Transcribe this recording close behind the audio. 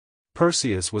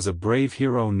Perseus was a brave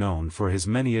hero known for his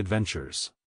many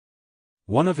adventures.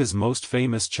 One of his most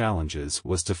famous challenges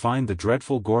was to find the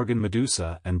dreadful Gorgon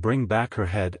Medusa and bring back her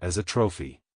head as a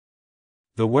trophy.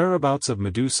 The whereabouts of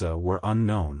Medusa were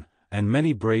unknown, and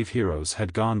many brave heroes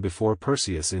had gone before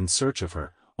Perseus in search of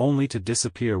her, only to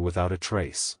disappear without a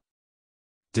trace.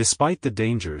 Despite the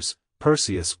dangers,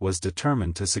 Perseus was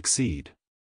determined to succeed.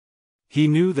 He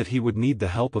knew that he would need the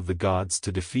help of the gods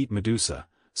to defeat Medusa,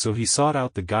 so he sought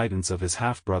out the guidance of his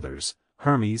half-brothers,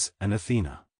 Hermes and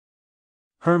Athena.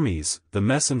 Hermes, the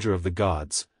messenger of the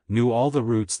gods, knew all the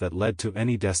routes that led to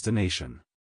any destination.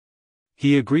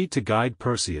 He agreed to guide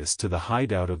Perseus to the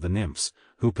hideout of the nymphs,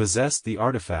 who possessed the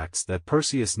artifacts that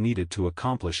Perseus needed to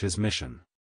accomplish his mission.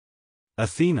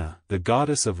 Athena, the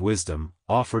goddess of wisdom,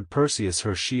 offered Perseus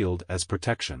her shield as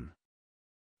protection.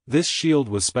 This shield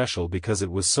was special because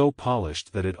it was so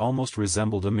polished that it almost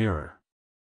resembled a mirror.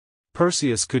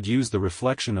 Perseus could use the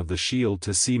reflection of the shield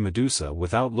to see Medusa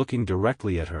without looking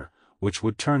directly at her, which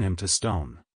would turn him to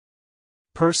stone.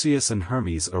 Perseus and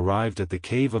Hermes arrived at the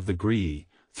cave of the Graeae,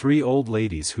 3 old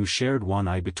ladies who shared one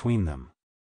eye between them.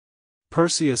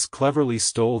 Perseus cleverly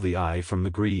stole the eye from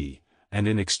the Graeae, and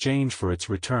in exchange for its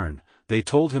return, they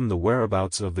told him the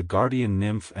whereabouts of the guardian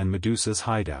nymph and Medusa's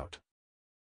hideout.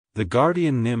 The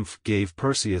guardian nymph gave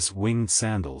Perseus winged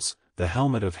sandals, the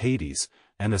helmet of Hades,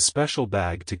 and a special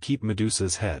bag to keep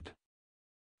Medusa's head.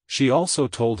 She also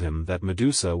told him that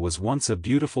Medusa was once a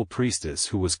beautiful priestess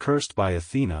who was cursed by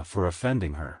Athena for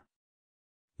offending her.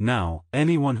 Now,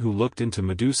 anyone who looked into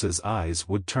Medusa's eyes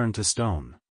would turn to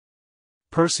stone.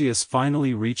 Perseus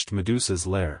finally reached Medusa's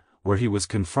lair, where he was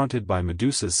confronted by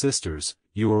Medusa's sisters,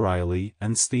 Euryale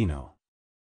and Stheno.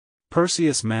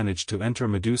 Perseus managed to enter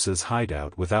Medusa's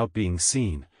hideout without being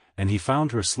seen, and he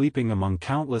found her sleeping among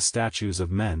countless statues of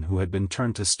men who had been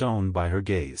turned to stone by her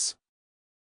gaze.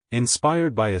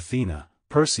 Inspired by Athena,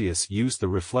 Perseus used the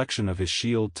reflection of his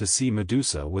shield to see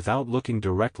Medusa without looking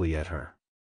directly at her.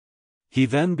 He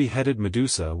then beheaded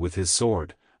Medusa with his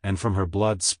sword, and from her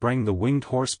blood sprang the winged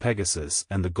horse Pegasus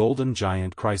and the golden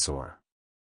giant Chrysaor.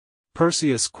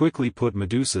 Perseus quickly put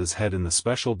Medusa's head in the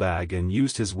special bag and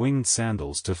used his winged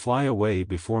sandals to fly away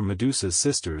before Medusa's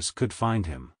sisters could find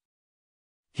him.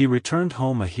 He returned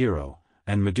home a hero,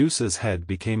 and Medusa's head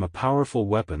became a powerful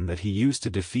weapon that he used to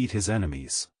defeat his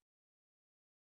enemies.